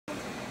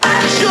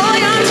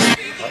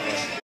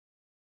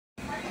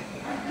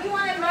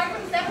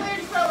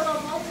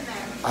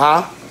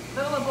Huh?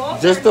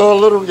 Just do a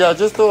little, yeah,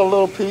 just do a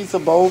little piece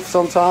of both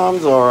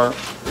sometimes, or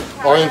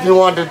if you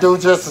want to do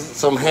just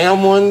some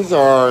ham ones,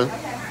 or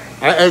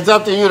it's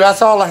up to you.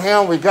 That's all the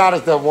ham we got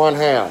is that one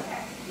ham.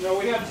 No,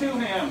 we got 2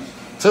 hams.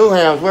 2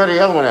 hams. Where the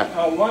other one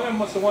at? One of them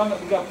was the one that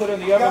we got put in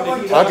the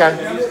oven.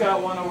 Okay. And he's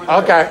got one over there.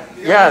 Okay.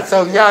 Yeah.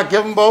 So yeah,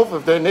 give them both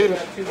if they need We it.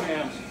 got 2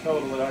 hams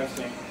total that I've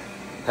seen.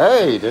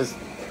 Hey, this.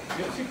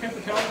 You see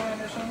paper towels around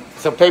there, son?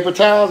 Some paper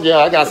towels? Yeah,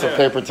 I got some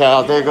paper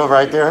towels. There you go,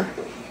 right there.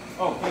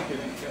 Oh, thank you.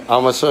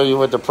 I'm gonna show you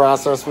what the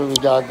process we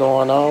got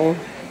going on.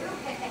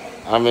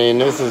 I mean,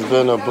 this has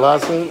been a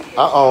blessing.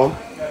 Uh-oh.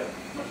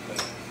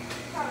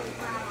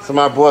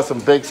 Somebody bought some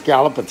big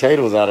scalloped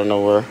potatoes out of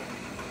nowhere.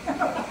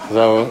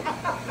 So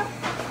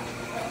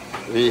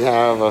we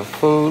have a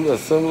food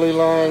assembly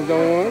line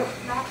going.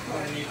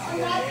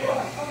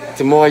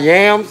 Some more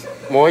yams.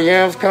 More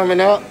yams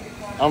coming up.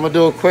 I'm gonna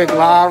do a quick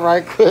live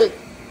right quick.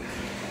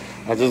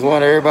 I just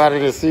want everybody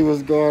to see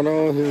what's going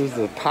on. Here's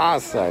the pie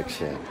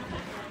section.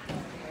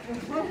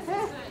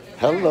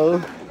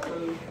 Hello.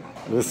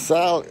 The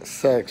salad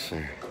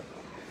section.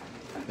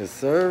 They're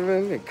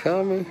serving, they're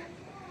coming.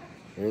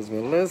 Here's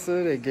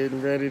Melissa, they're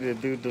getting ready to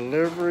do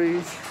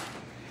deliveries.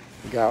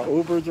 We got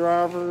Uber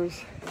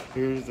drivers.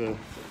 They're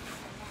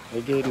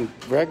getting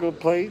regular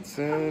plates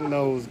and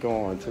those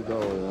going to go.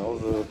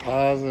 Those are the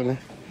pies and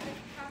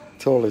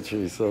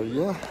toiletries. So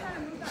yeah.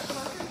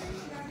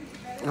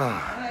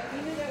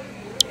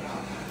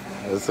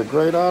 It's a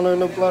great honor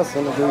and a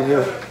blessing to be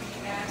here.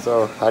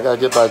 So I gotta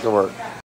get back to work.